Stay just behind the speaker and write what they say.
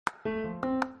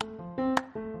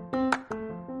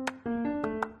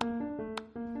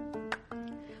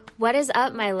What is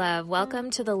up, my love?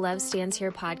 Welcome to the Love Stands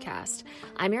Here podcast.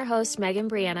 I'm your host, Megan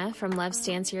Brianna from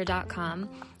LoveStandsHere.com,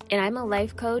 and I'm a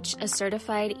life coach, a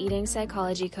certified eating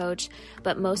psychology coach,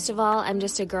 but most of all, I'm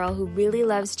just a girl who really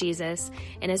loves Jesus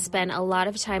and has spent a lot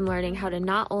of time learning how to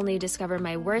not only discover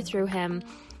my worth through him,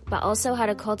 but also how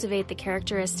to cultivate the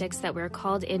characteristics that we're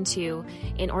called into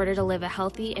in order to live a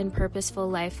healthy and purposeful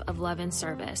life of love and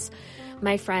service.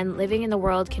 My friend, living in the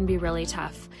world can be really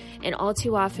tough, and all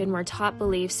too often we're taught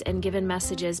beliefs and given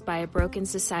messages by a broken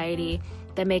society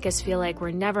that make us feel like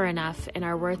we're never enough and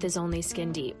our worth is only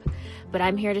skin deep. But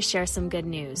I'm here to share some good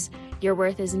news. Your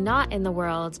worth is not in the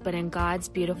world, but in God's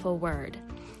beautiful word.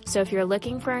 So if you're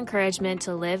looking for encouragement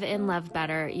to live and love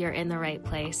better, you're in the right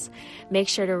place. Make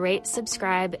sure to rate,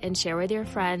 subscribe, and share with your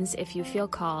friends if you feel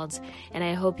called, and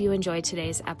I hope you enjoy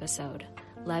today's episode.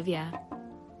 Love ya.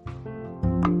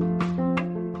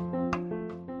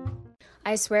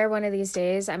 I swear one of these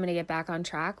days I'm going to get back on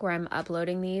track where I'm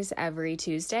uploading these every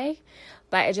Tuesday,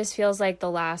 but it just feels like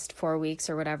the last 4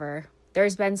 weeks or whatever,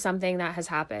 there's been something that has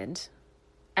happened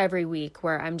every week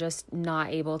where I'm just not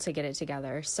able to get it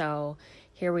together. So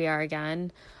here we are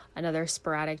again, another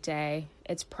sporadic day.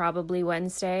 It's probably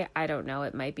Wednesday. I don't know.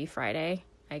 It might be Friday.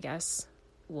 I guess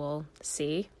we'll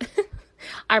see.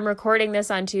 I'm recording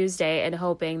this on Tuesday and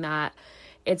hoping that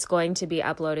it's going to be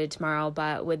uploaded tomorrow,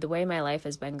 but with the way my life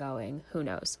has been going, who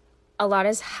knows? A lot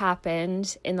has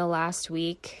happened in the last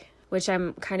week, which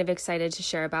I'm kind of excited to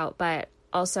share about, but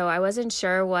also I wasn't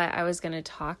sure what I was going to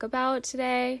talk about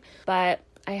today, but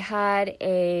I had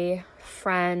a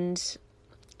friend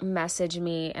message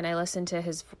me and I listened to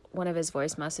one of his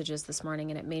voice messages this morning,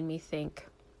 and it made me think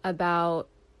about,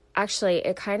 actually,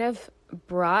 it kind of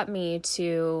brought me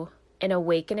to an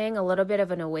awakening, a little bit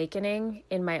of an awakening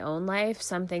in my own life,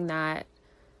 something that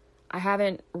I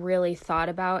haven't really thought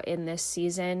about in this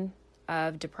season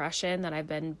of depression that I've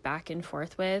been back and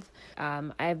forth with.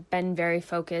 I've been very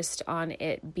focused on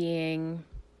it being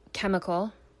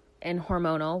chemical and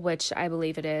hormonal, which I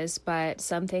believe it is, but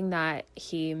something that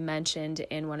he mentioned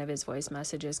in one of his voice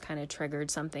messages kind of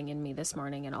triggered something in me this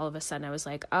morning, and all of a sudden I was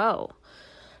like, oh,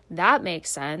 that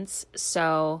makes sense.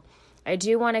 So I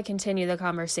do want to continue the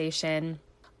conversation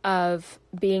of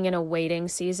being in a waiting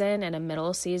season and a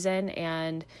middle season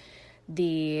and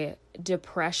the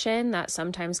depression that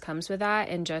sometimes comes with that.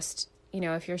 And just,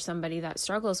 if you're somebody that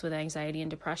struggles with anxiety and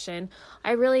depression,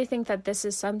 I really think that this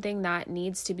is something that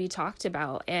needs to be talked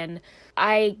about. And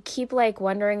I keep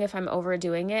wondering if I'm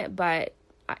overdoing it, but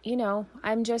you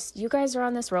guys are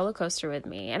on this roller coaster with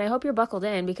me, and I hope you're buckled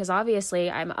in, because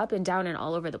obviously I'm up and down and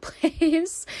all over the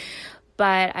place.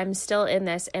 But I'm still in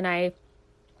this, and I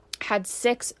had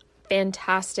 6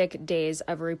 fantastic days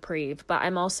of reprieve, but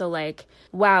I'm also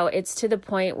wow, it's to the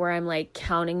point where I'm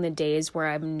counting the days where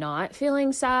I'm not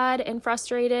feeling sad and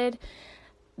frustrated.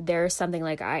 There's something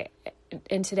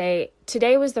and today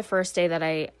was the first day that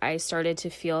I started to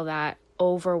feel that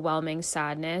overwhelming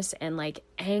sadness and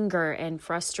anger and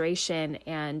frustration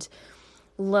and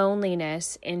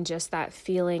loneliness, and just that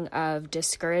feeling of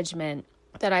discouragement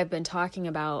that I've been talking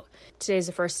about. Today's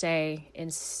the first day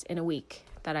in a week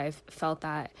that I've felt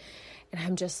that. And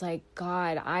I'm just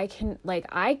God, I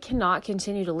cannot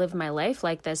continue to live my life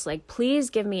like this. Please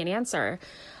give me an answer.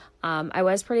 I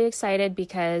was pretty excited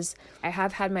because I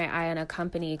have had my eye on a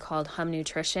company called Hum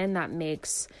Nutrition that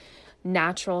makes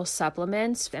natural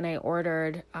supplements. And I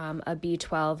ordered a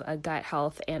B12, a gut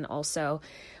health, and also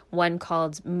one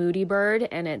called Moody Bird.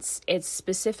 And it's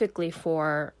specifically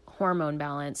for hormone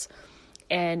balance.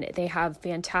 And they have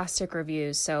fantastic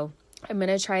reviews. So I'm going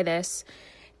to try this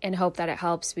and hope that it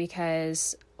helps,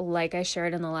 because like I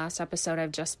shared in the last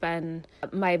episode,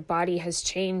 my body has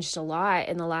changed a lot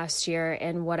in the last year.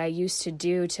 And what I used to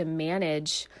do to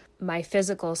manage my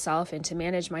physical self and to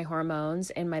manage my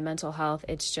hormones and my mental health,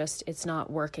 it's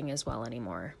not working as well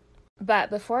anymore.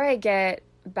 But before I get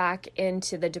back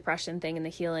into the depression thing and the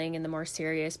healing and the more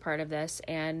serious part of this,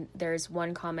 and there's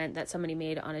one comment that somebody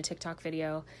made on a TikTok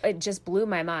video. It just blew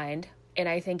my mind, and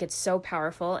I think it's so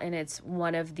powerful, and it's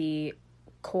one of the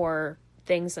core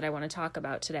things that I want to talk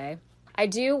about today. I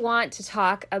do want to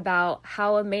talk about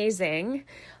how amazing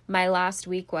my last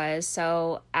week was.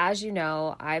 So as you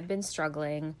know, I've been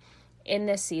struggling in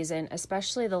this season,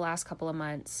 especially the last couple of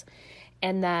months.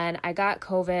 And then I got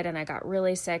COVID and I got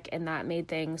really sick, and that made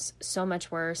things so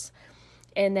much worse.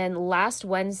 And then last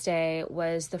Wednesday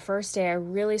was the first day I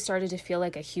really started to feel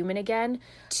like a human again,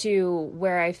 to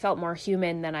where I felt more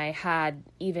human than I had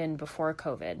even before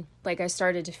COVID. I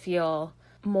started to feel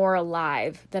more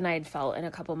alive than I'd felt in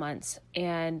a couple months.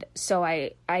 And so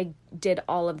I did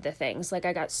all of the things. Like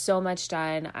I got so much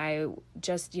done. I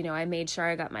just, I made sure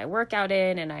I got my workout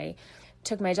in, and I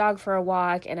took my dog for a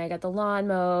walk, and I got the lawn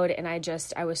mowed, and I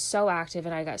was so active,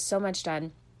 and I got so much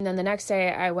done. And then the next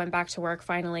day I went back to work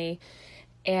finally,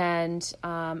 and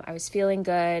I was feeling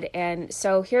good. And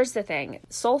so here's the thing,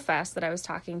 Soul Fest that I was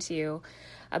talking to you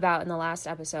about in the last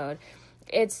episode,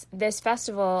 it's this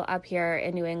festival up here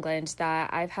in New England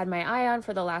that I've had my eye on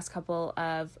for the last couple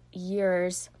of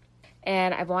years,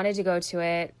 and I've wanted to go to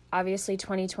it. Obviously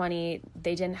 2020,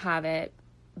 they didn't have it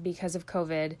because of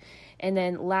COVID. And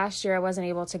then last year I wasn't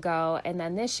able to go. And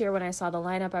then this year when I saw the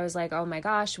lineup, I was like, oh my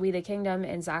gosh, We the Kingdom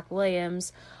and Zach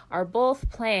Williams are both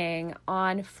playing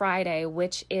on Friday,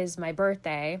 which is my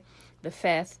birthday, the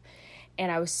 5th.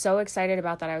 And I was so excited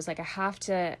about that. I was like, I have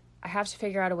to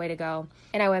figure out a way to go.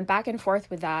 And I went back and forth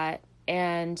with that,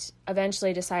 and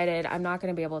eventually decided I'm not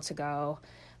going to be able to go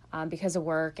because of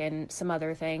work and some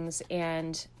other things.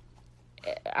 And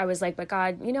I was like, but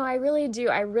God, I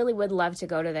really would love to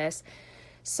go to this.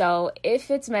 So if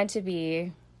it's meant to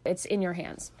be, it's in your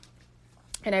hands.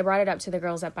 And I brought it up to the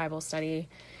girls at Bible study,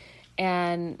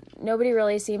 and nobody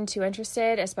really seemed too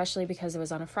interested, especially because it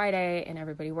was on a Friday and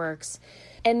everybody works.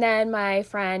 And then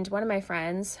one of my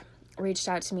friends reached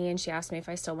out to me, and she asked me if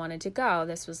I still wanted to go.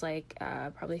 This was like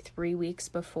probably 3 weeks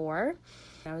before.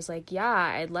 And I was like, yeah,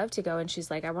 I'd love to go. And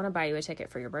she's like, I want to buy you a ticket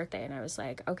for your birthday. And I was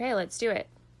like, okay, let's do it.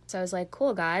 So I was like,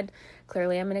 cool, God,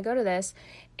 clearly I'm going to go to this.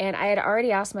 And I had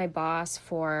already asked my boss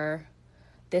for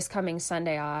this coming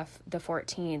Sunday off, the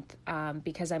 14th,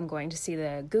 because I'm going to see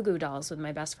the Goo Goo Dolls with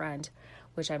my best friend,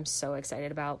 which I'm so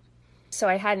excited about. So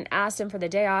I hadn't asked him for the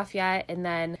day off yet. And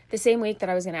then the same week that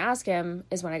I was going to ask him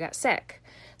is when I got sick.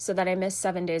 So that I missed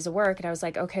 7 days of work. And I was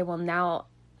like, okay, well now,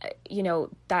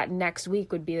 that next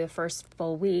week would be the first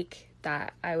full week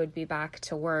that I would be back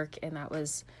to work. And that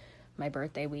was my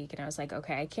birthday week. And I was like,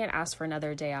 okay, I can't ask for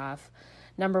another day off.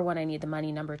 Number one, I need the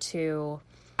money. Number two,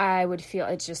 I would feel,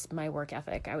 it's just my work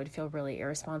ethic. I would feel really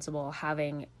irresponsible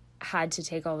having had to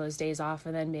take all those days off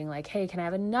and then being like, hey, can I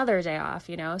have another day off?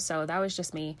 So that was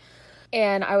just me.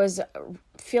 And I was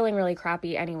feeling really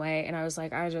crappy anyway. And I was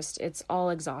like, it's all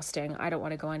exhausting. I don't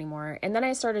want to go anymore. And then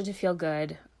I started to feel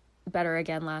better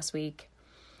again last week.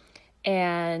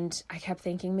 And I kept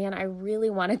thinking, man, I really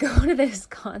want to go to this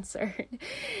concert.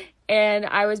 And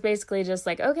I was basically just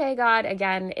like, okay, God,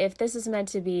 again, if this is meant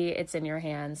to be, it's in your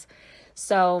hands.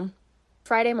 So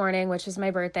Friday morning, which was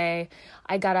my birthday,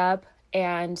 I got up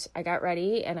and I got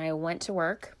ready and I went to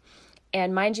work.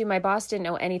 And mind you, my boss didn't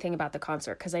know anything about the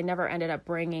concert because I never ended up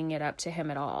bringing it up to him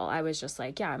at all. I was just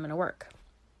like, yeah, I'm going to work.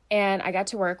 And I got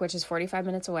to work, which is 45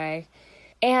 minutes away.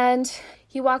 And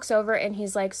he walks over and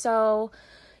he's like, so,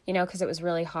 because it was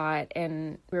really hot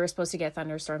and we were supposed to get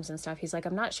thunderstorms and stuff. He's like,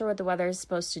 I'm not sure what the weather is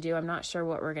supposed to do. I'm not sure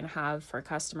what we're going to have for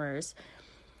customers.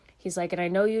 He's like, and I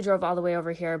know you drove all the way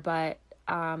over here, but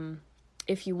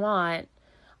if you want,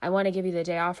 I want to give you the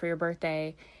day off for your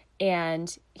birthday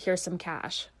and here's some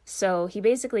cash. So he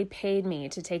basically paid me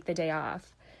to take the day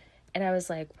off. And I was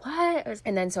like, what?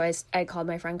 And then so I called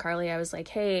my friend Carly. I was like,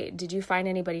 hey, did you find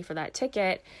anybody for that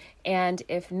ticket? And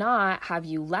if not, have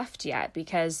you left yet?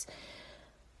 Because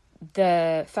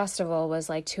the festival was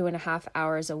like 2.5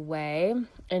 hours away.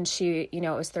 And she, it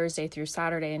was Thursday through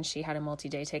Saturday, and she had a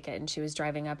multi-day ticket, and she was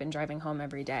driving up and driving home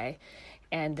every day.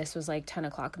 And this was like 10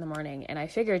 o'clock in the morning. And I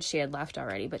figured she had left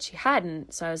already, but she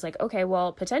hadn't. So I was like, okay,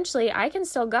 well, potentially I can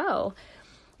still go.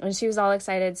 And she was all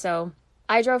excited. So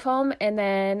I drove home, and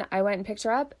then I went and picked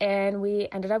her up, and we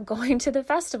ended up going to the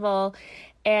festival,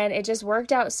 and it just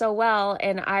worked out so well.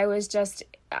 And I was just,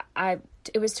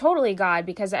 it was totally God,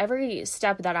 because every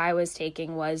step that I was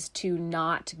taking was to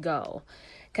not go,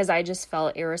 because I just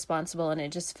felt irresponsible and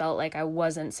it just felt like I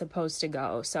wasn't supposed to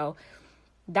go. So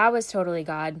that was totally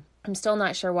God. I'm still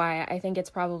not sure why. I think it's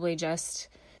probably just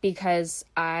because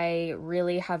I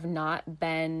really have not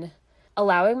been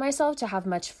allowing myself to have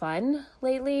much fun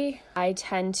lately. I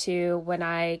tend to, when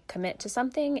I commit to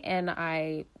something and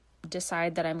I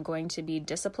decide that I'm going to be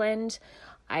disciplined,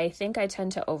 I think I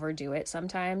tend to overdo it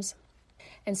sometimes.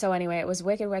 And so anyway, it was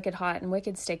wicked, wicked hot and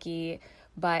wicked sticky,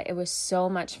 but it was so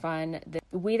much fun.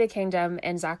 We the Kingdom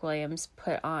and Zach Williams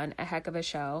put on a heck of a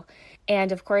show.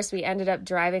 And of course, we ended up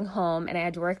driving home, and I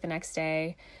had to work the next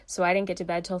day. So I didn't get to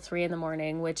bed till 3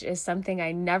 a.m, which is something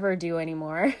I never do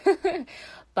anymore.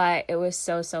 But it was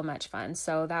so, so much fun.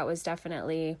 So that was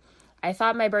definitely, I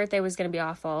thought my birthday was going to be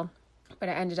awful, but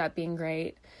it ended up being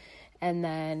great. And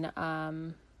then,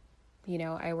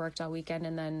 I worked all weekend,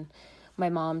 and then my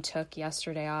mom took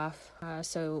yesterday off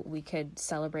so we could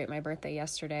celebrate my birthday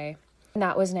yesterday. And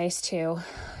that was nice too.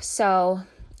 So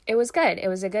it was good. It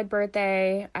was a good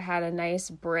birthday. I had a nice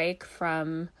break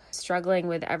from struggling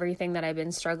with everything that I've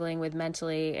been struggling with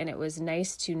mentally, and it was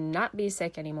nice to not be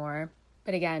sick anymore.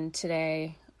 But again,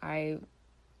 today I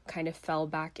kind of fell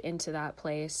back into that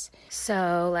place.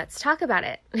 So let's talk about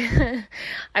it.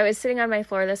 I was sitting on my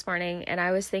floor this morning and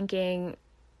I was thinking,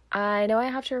 I know I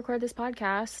have to record this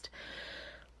podcast,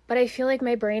 but I feel like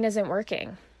my brain isn't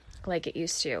working like it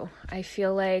used to. I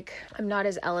feel like I'm not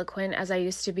as eloquent as I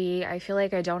used to be. I feel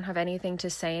like I don't have anything to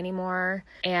say anymore.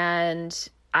 And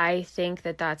I think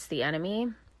that that's the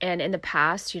enemy. And in the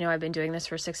past, I've been doing this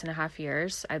for 6.5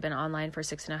 years. I've been online for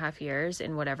 6.5 years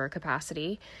in whatever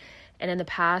capacity. And in the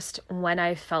past, when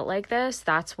I felt like this,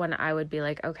 that's when I would be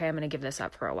like, okay, I'm going to give this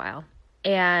up for a while.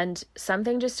 And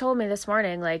something just told me this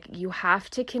morning, like, you have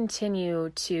to continue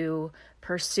to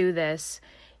pursue this,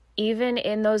 even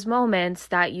in those moments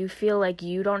that you feel like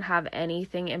you don't have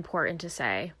anything important to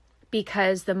say,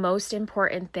 because the most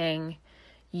important thing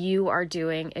you are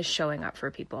doing is showing up for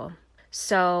people.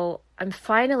 So I'm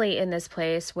finally in this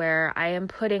place where I am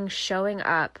putting showing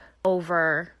up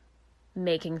over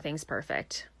making things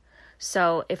perfect.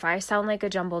 So if I sound like a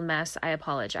jumbled mess, I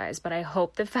apologize. But I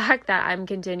hope the fact that I'm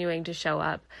continuing to show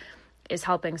up is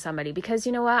helping somebody. Because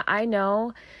you know what? I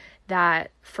know that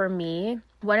for me,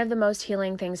 one of the most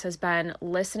healing things has been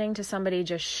listening to somebody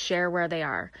just share where they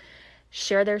are,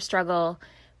 share their struggle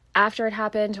after it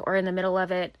happened or in the middle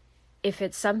of it. If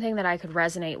it's something that I could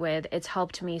resonate with, it's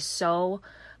helped me so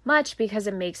much because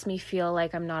it makes me feel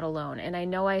like I'm not alone. And I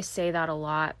know I say that a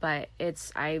lot, but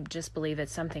I just believe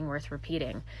it's something worth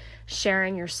repeating.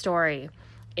 Sharing your story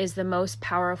is the most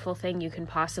powerful thing you can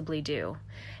possibly do.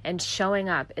 And showing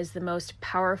up is the most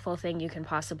powerful thing you can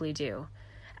possibly do,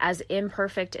 as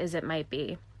imperfect as it might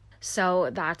be.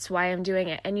 So that's why I'm doing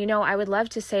it. And I would love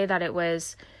to say that it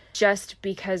was just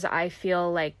because I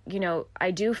feel like,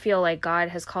 I do feel like God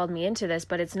has called me into this,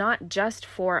 but it's not just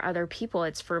for other people,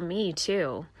 it's for me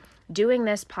too. Doing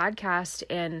this podcast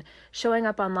and showing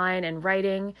up online and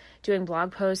writing, doing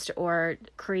blog posts or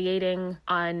creating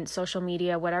on social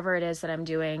media, whatever it is that I'm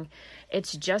doing,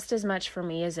 it's just as much for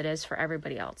me as it is for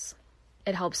everybody else.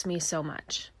 It helps me so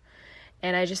much.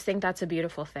 And I just think that's a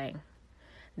beautiful thing,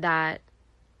 that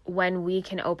when we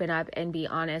can open up and be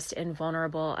honest and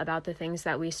vulnerable about the things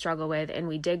that we struggle with and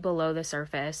we dig below the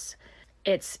surface,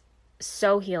 it's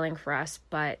so healing for us,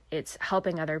 but it's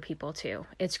helping other people too.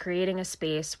 It's creating a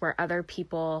space where other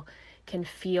people can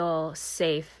feel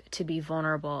safe to be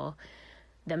vulnerable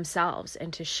themselves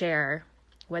and to share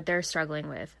what they're struggling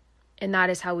with. And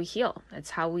that is how we heal. It's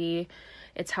how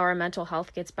our mental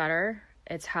health gets better.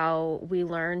 It's how we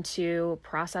learn to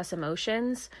process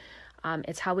emotions.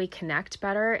 It's how we connect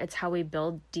better. It's how we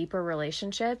build deeper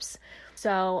relationships.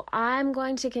 So I'm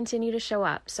going to continue to show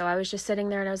up. So I was just sitting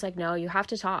there and I was like, no, you have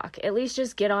to talk. At least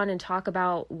just get on and talk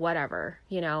about whatever,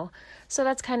 So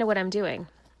that's kind of what I'm doing.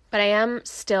 But I am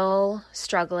still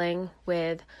struggling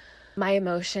with my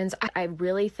emotions. I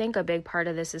really think a big part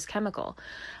of this is chemical.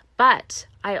 But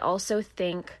I also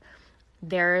think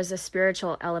there is a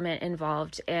spiritual element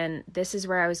involved. And this is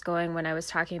where I was going when I was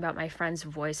talking about my friend's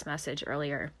voice message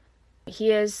earlier.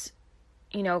 He is,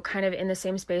 kind of in the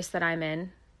same space that I'm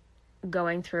in,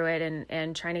 going through it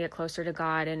and trying to get closer to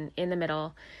God and in the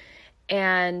middle.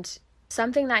 And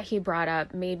something that he brought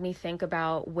up made me think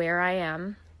about where I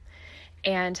am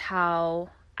and how,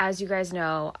 as you guys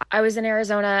know, I was in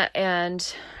Arizona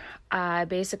and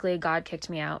basically God kicked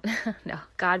me out. No,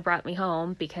 God brought me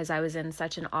home because I was in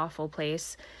such an awful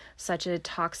place, such a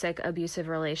toxic, abusive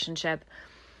relationship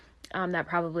that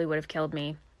probably would have killed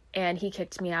me. And he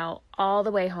kicked me out all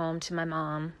the way home to my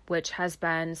mom, which has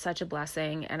been such a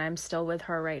blessing. And I'm still with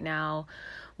her right now,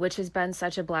 which has been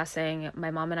such a blessing.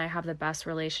 My mom and I have the best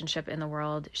relationship in the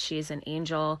world. She's an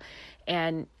angel.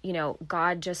 And,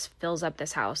 God just fills up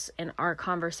this house. And our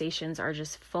conversations are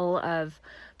just full of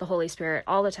the Holy Spirit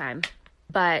all the time.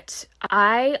 But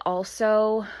I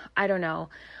don't know,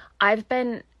 I've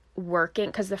been working,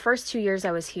 because the first 2 years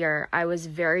I was here, I was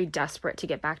very desperate to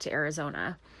get back to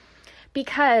Arizona.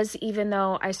 Because even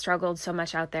though I struggled so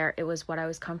much out there, it was what I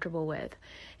was comfortable with.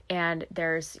 And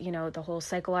there's, the whole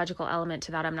psychological element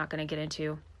to that I'm not going to get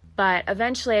into. But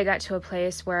eventually I got to a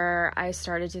place where I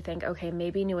started to think, okay,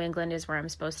 maybe New England is where I'm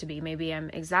supposed to be. Maybe I'm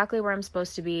exactly where I'm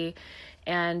supposed to be.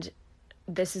 And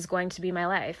this is going to be my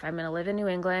life. I'm going to live in New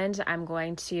England.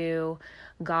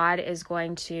 God is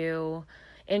going to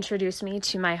introduce me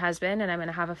to my husband, and I'm going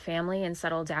to have a family and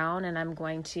settle down. And I'm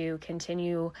going to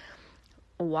continue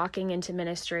walking into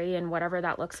ministry and whatever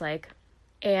that looks like.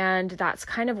 And that's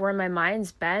kind of where my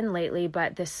mind's been lately.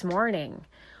 But this morning,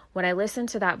 when I listened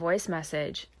to that voice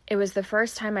message, it was the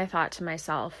first time I thought to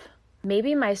myself,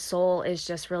 maybe my soul is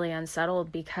just really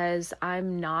unsettled because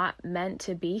I'm not meant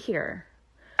to be here.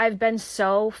 I've been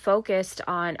so focused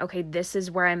on, okay, this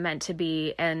is where I'm meant to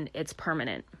be and it's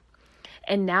permanent.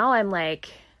 And now I'm like,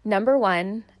 number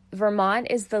one, Vermont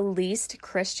is the least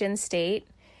Christian state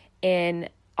in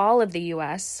all of the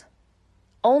US,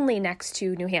 only next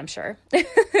to New Hampshire.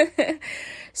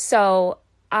 So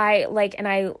I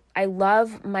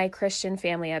love my Christian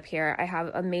family up here. I have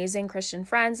amazing Christian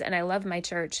friends and I love my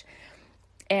church.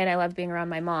 And I love being around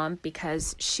my mom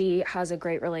because she has a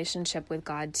great relationship with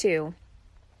God too.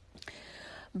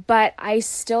 But I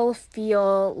still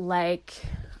feel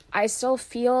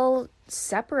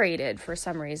separated for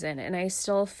some reason, and I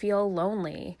still feel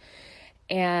lonely.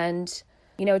 And,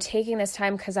 taking this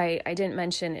time, because I didn't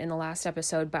mention in the last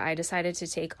episode, but I decided to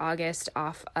take August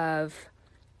off of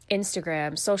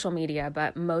Instagram, social media,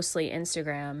 but mostly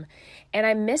Instagram, and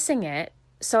I'm missing it.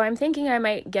 So I'm thinking I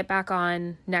might get back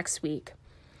on next week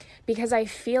because I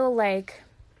feel like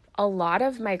a lot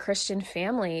of my Christian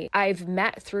family I've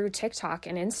met through TikTok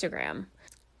and Instagram.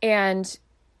 And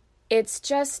it's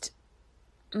just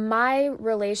my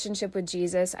relationship with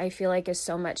Jesus, I feel like is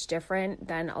so much different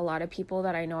than a lot of people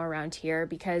that I know around here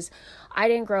because I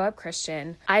didn't grow up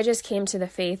Christian. I just came to the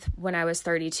faith when I was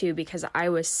 32 because I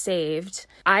was saved.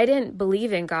 I didn't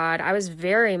believe in God. I was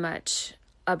very much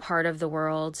a part of the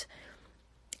world.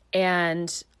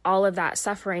 And all of that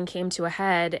suffering came to a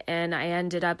head and I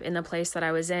ended up in the place that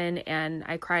I was in and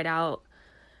I cried out.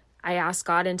 I asked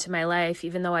God into my life,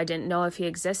 even though I didn't know if he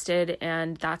existed,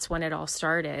 and that's when it all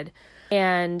started.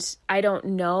 And I don't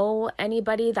know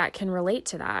anybody that can relate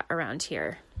to that around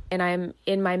here. And I'm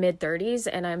in my mid-30s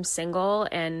and I'm single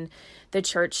and the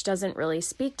church doesn't really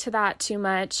speak to that too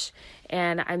much.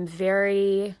 And I'm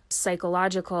very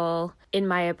psychological in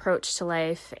my approach to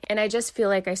life. And I just feel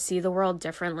like I see the world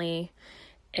differently.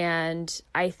 And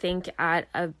I think at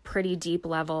a pretty deep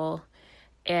level,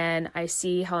 and I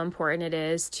see how important it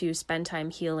is to spend time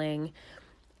healing.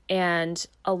 And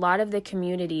a lot of the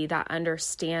community that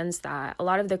understands that, a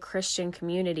lot of the Christian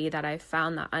community that I've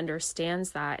found that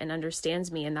understands that and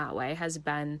understands me in that way has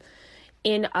been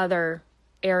in other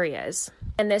areas.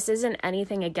 And this isn't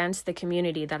anything against the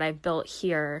community that I've built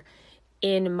here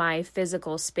in my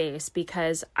physical space,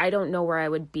 because I don't know where I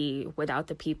would be without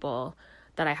the people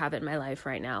that I have in my life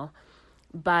right now.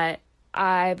 But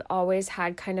I've always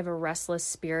had kind of a restless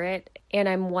spirit, and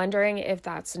I'm wondering if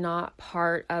that's not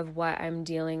part of what I'm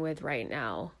dealing with right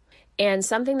now. And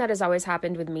something that has always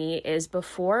happened with me is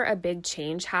before a big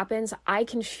change happens, I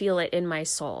can feel it in my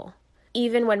soul.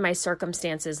 Even when my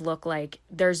circumstances look like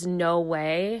there's no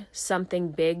way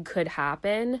something big could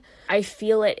happen, I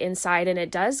feel it inside, and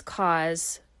it does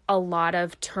cause a lot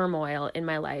of turmoil in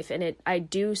my life. And I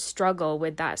do struggle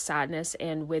with that sadness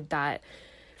and with that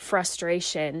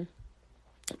frustration,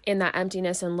 in that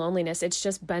emptiness and loneliness. It's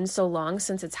just been so long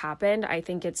since it's happened. I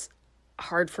think it's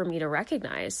hard for me to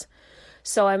recognize.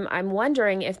 So I'm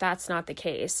wondering if that's not the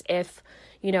case. If,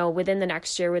 within the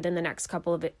next year, within the next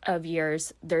couple of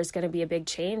years, there's going to be a big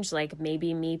change, like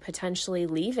maybe me potentially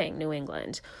leaving New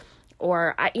England,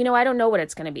 or I don't know what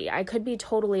it's going to be. I could be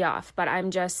totally off, but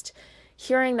I'm just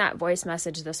hearing that voice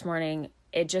message this morning.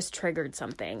 It just triggered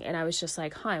something. And I was just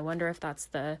like, I wonder if that's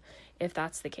the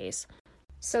case.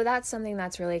 So that's something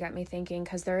that's really got me thinking,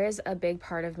 because there is a big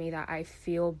part of me that I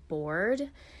feel bored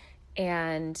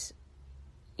and,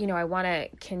 I want to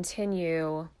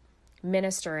continue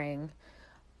ministering,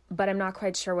 but I'm not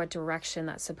quite sure what direction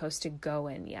that's supposed to go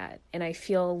in yet. And I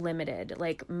feel limited,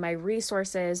 like my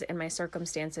resources and my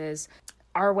circumstances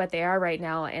are what they are right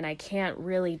now, and I can't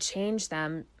really change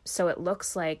them. So it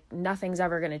looks like nothing's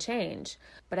ever going to change.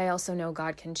 But I also know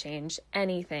God can change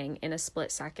anything in a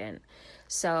split second.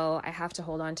 So I have to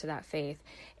hold on to that faith.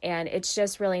 And it's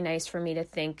just really nice for me to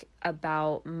think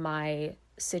about my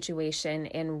situation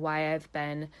and why I've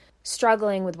been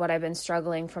struggling with what I've been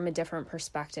struggling from a different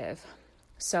perspective.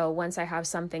 So once I have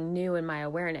something new in my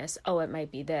awareness, it might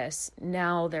be this.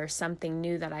 Now there's something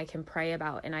new that I can pray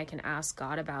about and I can ask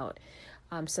God about.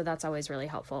 So that's always really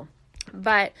helpful.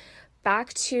 But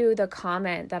back to the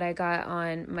comment that I got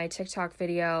on my TikTok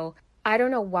video. I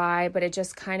don't know why, but it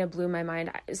just kind of blew my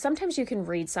mind. Sometimes you can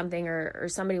read something or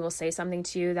somebody will say something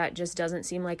to you that just doesn't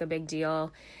seem like a big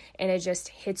deal, and it just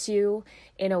hits you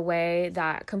in a way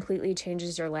that completely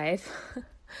changes your life.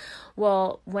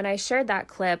 Well, when I shared that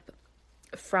clip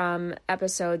from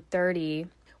episode 30,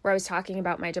 where I was talking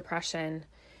about my depression,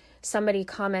 somebody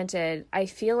commented, "I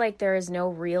feel like there is no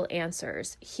real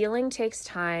answers. Healing takes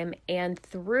time, and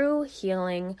through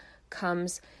healing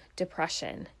comes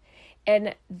depression."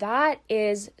 And that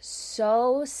is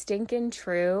so stinking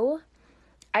true.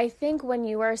 I think when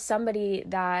you are somebody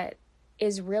that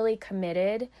is really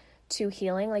committed to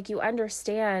healing, like you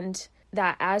understand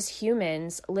that as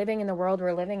humans living in the world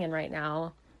we're living in right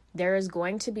now, there is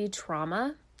going to be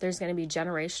trauma. There's going to be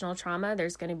generational trauma.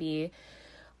 There's going to be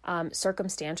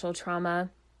circumstantial trauma.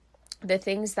 The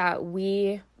things that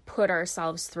we put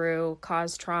ourselves through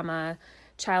cause trauma,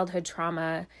 childhood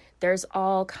trauma. There's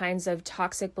all kinds of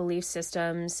toxic belief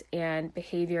systems and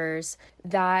behaviors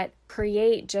that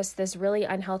create just this really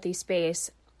unhealthy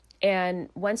space. And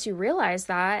once you realize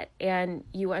that and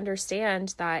you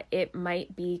understand that it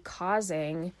might be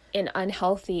causing an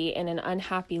unhealthy and an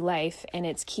unhappy life, and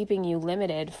it's keeping you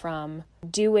limited from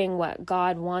doing what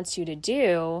God wants you to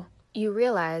do, you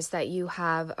realize that you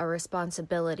have a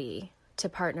responsibility to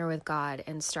partner with God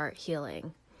and start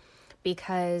healing.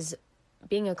 Because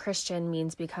being a Christian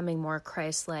means becoming more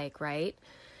Christ-like, right?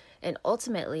 And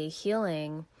ultimately,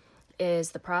 healing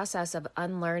is the process of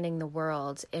unlearning the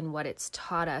world and what it's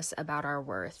taught us about our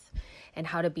worth and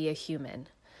how to be a human,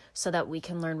 so that we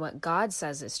can learn what God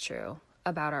says is true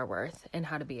about our worth and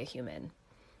how to be a human.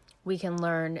 We can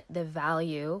learn the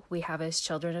value we have as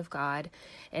children of God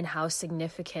and how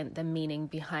significant the meaning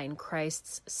behind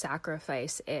Christ's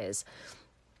sacrifice is.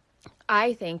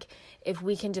 I think if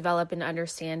we can develop an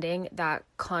understanding that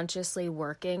consciously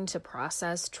working to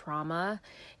process trauma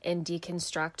and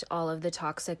deconstruct all of the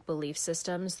toxic belief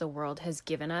systems the world has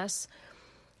given us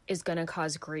is going to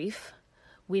cause grief,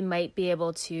 we might be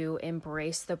able to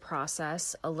embrace the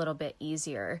process a little bit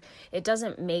easier. It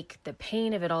doesn't make the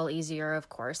pain of it all easier, of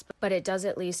course, but it does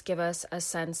at least give us a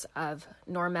sense of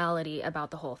normality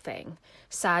about the whole thing.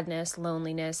 Sadness,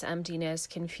 loneliness, emptiness,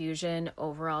 confusion,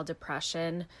 overall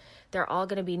depression, they're all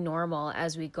going to be normal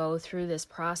as we go through this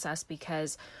process,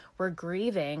 because we're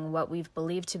grieving what we've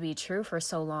believed to be true for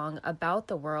so long about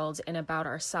the world and about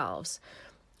ourselves.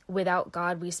 Without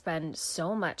God, we spend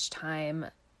so much time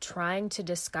trying to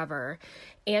discover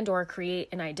and or create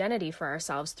an identity for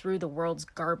ourselves through the world's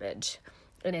garbage.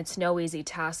 And it's no easy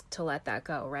task to let that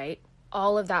go, right?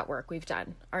 All of that work we've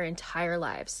done our entire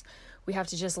lives, we have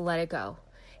to just let it go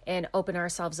and open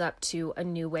ourselves up to a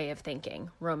new way of thinking.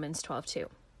 Romans 12:2.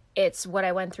 It's what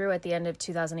I went through at the end of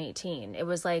 2018. It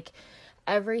was like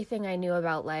everything I knew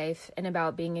about life and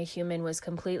about being a human was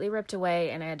completely ripped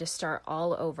away, and I had to start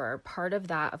all over. Part of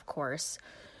that, of course,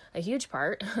 a huge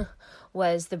part,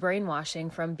 was the brainwashing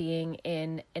from being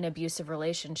in an abusive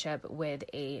relationship with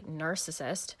a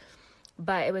narcissist,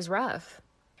 but it was rough.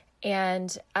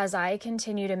 And as I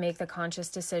continue to make the conscious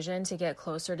decision to get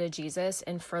closer to Jesus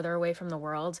and further away from the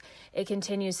world, it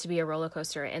continues to be a roller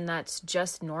coaster, and that's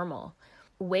just normal.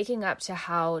 Waking up to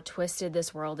how twisted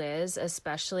this world is,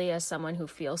 especially as someone who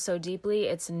feels so deeply,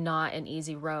 it's not an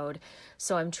easy road.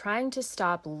 So I'm trying to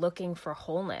stop looking for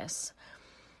wholeness.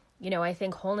 You know, I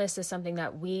think wholeness is something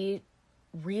that we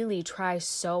really try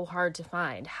so hard to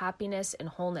find, happiness and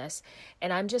wholeness.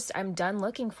 And I'm done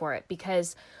looking for it,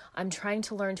 because I'm trying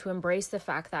to learn to embrace the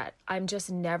fact that I'm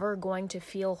just never going to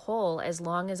feel whole as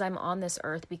long as I'm on this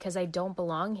earth, because I don't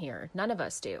belong here. None of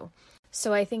us do.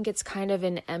 So I think it's kind of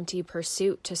an empty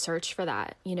pursuit to search for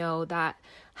that, you know, that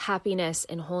happiness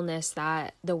and wholeness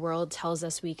that the world tells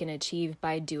us we can achieve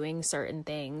by doing certain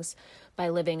things, by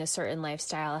living a certain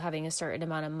lifestyle, having a certain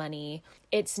amount of money.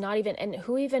 It's not even, and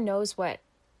who even knows what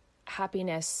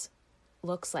happiness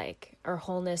looks like or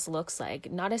wholeness looks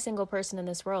like? Not a single person in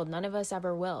this world. None of us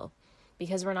ever will,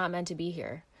 because we're not meant to be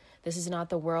here. This is not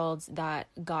the world that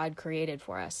God created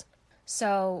for us.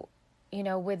 So, you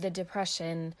know, with the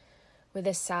depression, with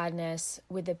the sadness,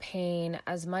 with the pain,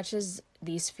 as much as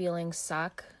these feelings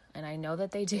suck, and I know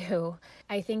that they do,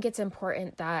 I think it's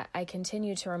important that I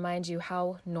continue to remind you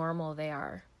how normal they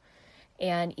are.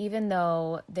 And even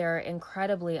though they're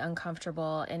incredibly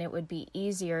uncomfortable and it would be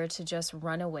easier to just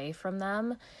run away from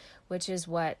them, which is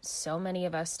what so many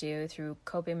of us do through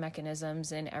coping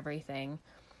mechanisms and everything,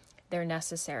 they're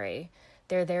necessary.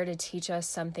 They're there to teach us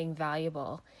something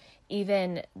valuable.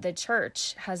 Even the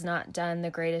church has not done the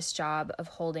greatest job of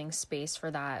holding space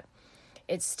for that.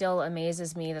 It still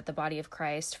amazes me that the body of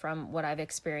Christ, from what I've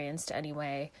experienced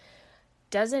anyway,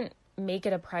 doesn't make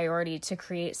it a priority to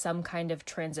create some kind of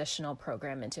transitional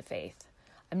program into faith.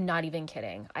 I'm not even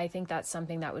kidding. I think that's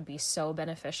something that would be so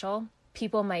beneficial.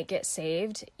 People might get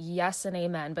saved, yes and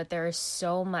amen, but there is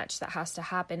so much that has to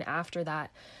happen after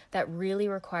that that really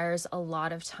requires a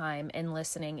lot of time and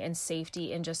listening and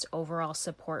safety and just overall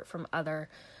support from other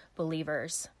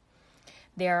believers.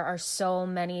 There are so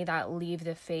many that leave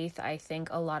the faith, I think,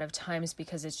 a lot of times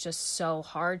because it's just so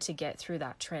hard to get through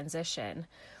that transition.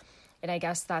 And I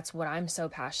guess that's what I'm so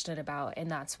passionate about. And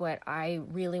that's what I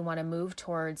really want to move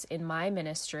towards in my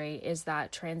ministry, is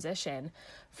that transition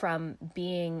from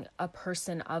being a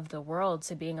person of the world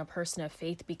to being a person of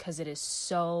faith, because it is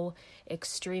so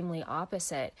extremely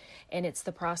opposite. And it's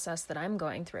the process that I'm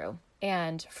going through.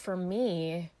 And for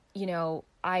me,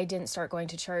 I didn't start going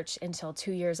to church until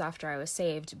 2 years after I was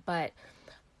saved, but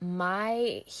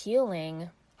my healing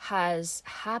has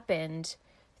happened.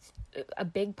 A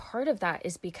big part of that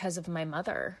is because of my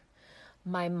mother.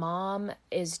 My mom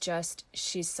is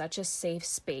she's such a safe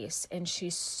space, and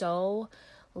she's so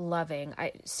loving.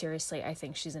 I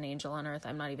think she's an angel on earth.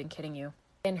 I'm not even kidding you.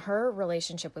 And her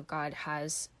relationship with God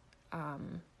has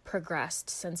progressed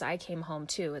since I came home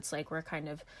too. It's like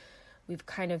we've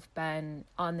kind of been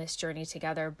on this journey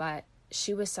together, but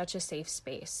she was such a safe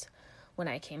space when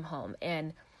I came home,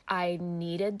 and I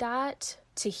needed that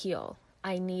to heal.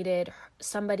 I needed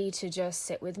somebody to just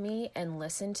sit with me and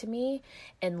listen to me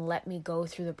and let me go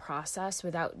through the process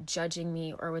without judging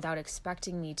me or without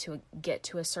expecting me to get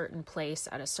to a certain place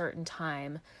at a certain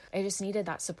time. I just needed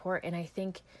that support. And I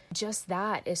think just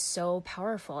that is so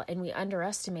powerful. And we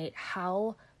underestimate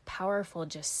how powerful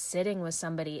just sitting with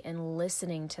somebody and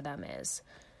listening to them is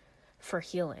for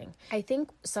healing. I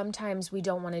think sometimes we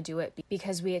don't want to do it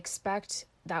because we expect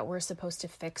that we're supposed to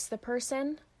fix the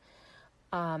person.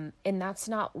 And that's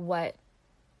not what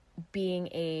being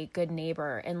a good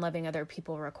neighbor and loving other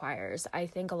people requires. I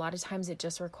think a lot of times it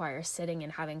just requires sitting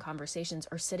and having conversations,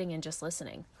 or sitting and just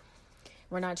listening.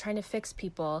 We're not trying to fix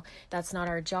people. That's not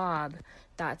our job.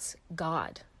 That's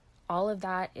God. All of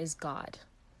that is God,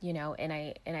 and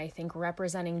I think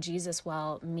representing Jesus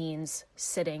well means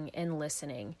sitting and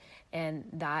listening. And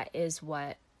that is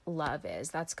what love is.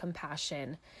 That's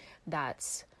compassion.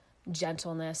 That's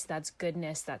gentleness, that's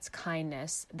goodness, that's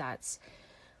kindness, that's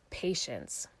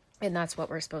patience. And that's what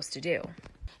we're supposed to do.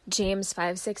 James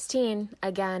 5:16,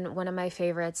 again, one of my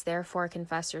favorites. Therefore,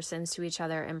 confess your sins to each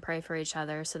other and pray for each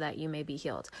other so that you may be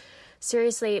healed.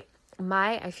 Seriously,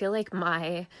 I feel like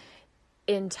my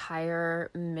entire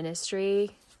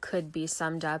ministry could be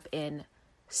summed up in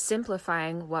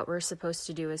simplifying what we're supposed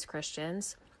to do as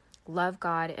Christians. Love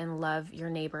God and love your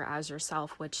neighbor as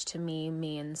yourself, which to me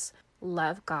means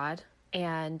love God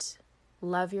and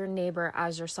love your neighbor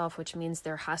as yourself, which means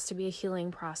there has to be a healing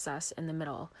process in the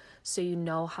middle. So you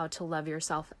know how to love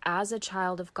yourself as a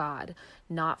child of God,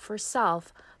 not for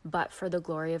self, but for the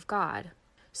glory of God.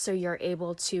 So you're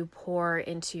able to pour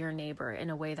into your neighbor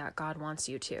in a way that God wants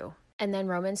you to. And then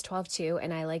Romans 12:2,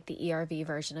 and I like the ERV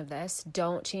version of this.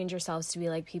 Don't change yourselves to be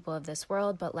like people of this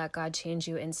world, but let God change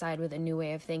you inside with a new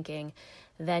way of thinking.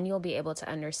 Then you'll be able to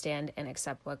understand and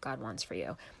accept what God wants for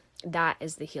you. That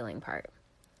is the healing part.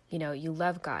 You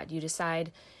love God. You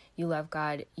decide you love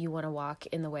God. You want to walk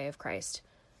in the way of Christ.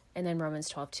 And then Romans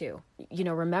 12:2,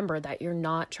 remember that you're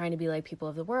not trying to be like people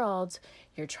of the world.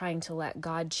 You're trying to let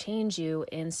God change you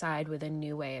inside with a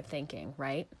new way of thinking,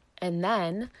 right? And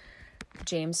then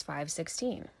James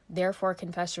 5:16, therefore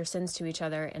confess your sins to each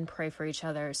other and pray for each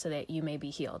other so that you may be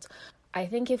healed. I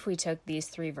think if we took these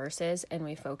 3 verses and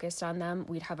we focused on them,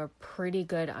 we'd have a pretty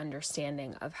good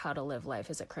understanding of how to live life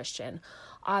as a Christian.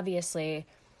 Obviously,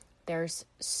 there's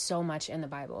so much in the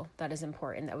Bible that is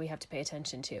important that we have to pay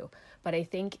attention to. But I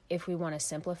think if we want to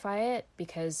simplify it,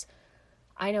 because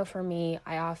I know for me,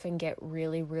 I often get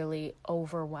really, really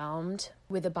overwhelmed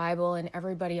with the Bible and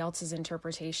everybody else's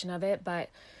interpretation of it. But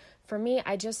for me,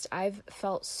 I've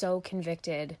felt so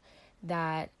convicted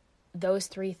that those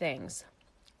 3 things,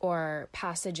 or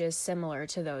passages similar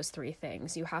to those 3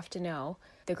 things. You have to know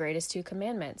the greatest 2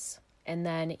 commandments, and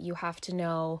then you have to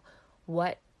know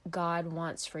what God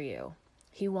wants for you.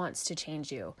 He wants to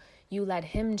change you. You let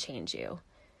him change you.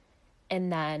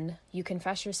 And then you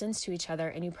confess your sins to each other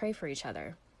and you pray for each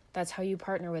other. That's how you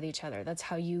partner with each other. That's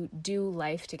how you do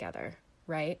life together,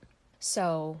 right?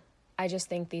 So I just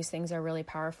think these things are really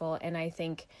powerful. And I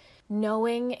think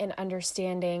knowing and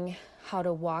understanding how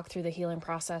to walk through the healing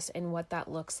process and what that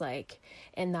looks like,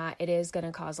 and that it is going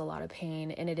to cause a lot of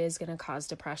pain and it is going to cause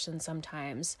depression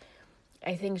sometimes.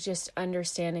 I think just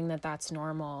understanding that that's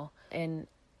normal and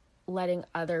letting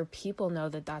other people know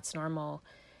that that's normal,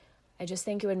 I just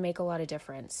think it would make a lot of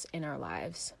difference in our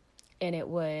lives, and it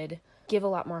would give a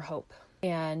lot more hope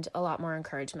and a lot more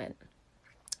encouragement.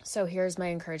 So here's my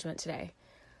encouragement today.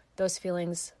 Those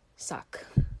feelings suck.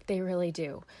 They really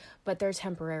do. But they're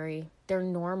temporary. They're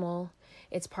normal.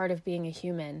 It's part of being a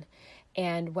human.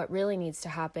 And what really needs to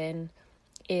happen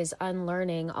is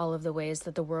unlearning all of the ways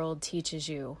that the world teaches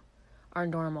you are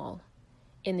normal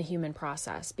in the human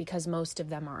process, because most of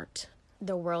them aren't.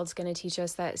 the world's going to teach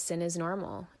us that sin is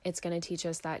normal. It's going to teach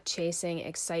us that chasing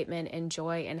excitement and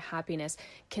joy and happiness,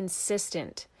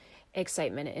 consistent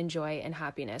excitement and joy and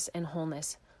happiness and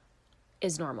wholeness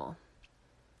is normal.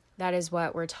 That is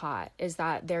what we're taught, is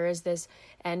that there is this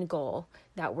end goal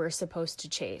that we're supposed to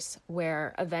chase,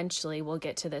 where eventually we'll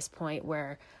get to this point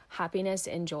where happiness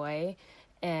and joy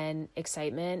and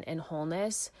excitement and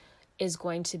wholeness is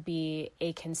going to be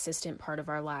a consistent part of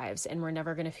our lives, and we're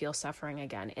never going to feel suffering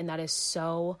again. And that is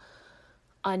so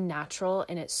unnatural,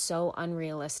 and it's so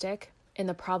unrealistic. And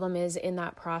the problem is, in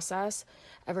that process,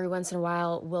 every once in a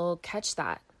while, we'll catch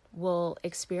that. We'll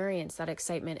experience that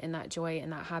excitement and that joy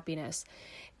and that happiness.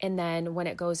 And then when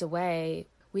it goes away,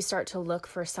 we start to look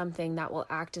for something that will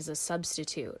act as a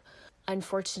substitute.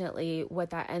 Unfortunately,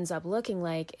 what that ends up looking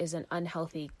like is an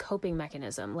unhealthy coping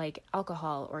mechanism, like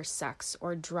alcohol or sex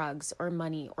or drugs or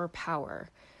money or power,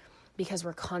 because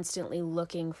we're constantly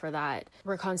looking for that.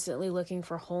 We're constantly looking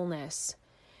for wholeness.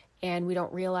 And we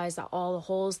don't realize that all the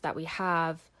holes that we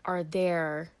have are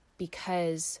there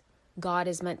because God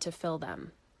is meant to fill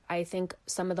them. I think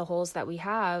some of the holes that we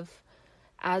have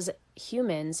as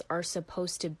humans are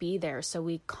supposed to be there, so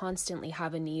we constantly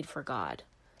have a need for God.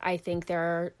 I think there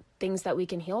are things that we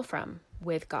can heal from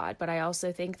with God, but I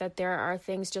also think that there are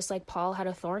things, just like Paul had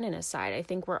a thorn in his side. I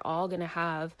think we're all going to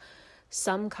have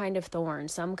some kind of thorn,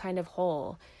 some kind of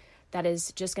hole that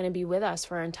is just going to be with us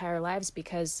for our entire lives,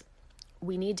 because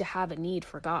we need to have a need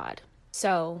for God.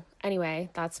 So anyway,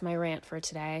 that's my rant for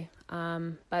today.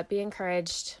 But be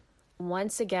encouraged.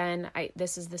 Once again,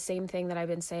 this is the same thing that I've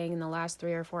been saying in the last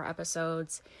 3 or 4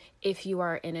 episodes. If you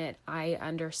are in it, I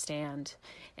understand.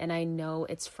 And I know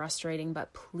it's frustrating,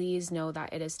 but please know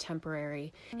that it is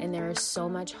temporary. And there is so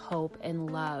much hope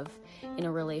and love in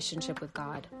a relationship with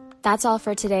God. That's all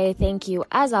for today. Thank you,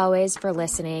 as always, for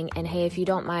listening. And hey, if you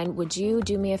don't mind, would you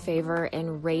do me a favor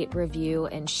and rate, review,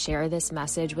 and share this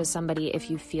message with somebody if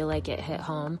you feel like it hit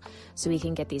home, so we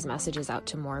can get these messages out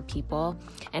to more people.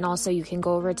 And also, you can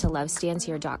go over to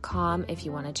lovestanshere.com if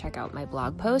you want to check out my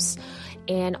blog posts.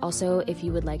 And also, if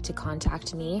you would like to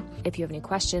contact me, if you have any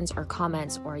questions or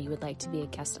comments, or you would like to be a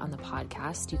guest on the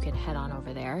podcast, you can head on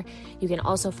over there. You can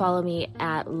also follow me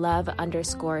at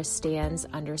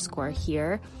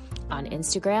love_stands_here on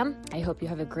Instagram. I hope you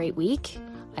have a great week.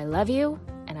 I love you,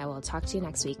 and I will talk to you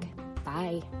next week.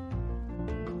 Bye.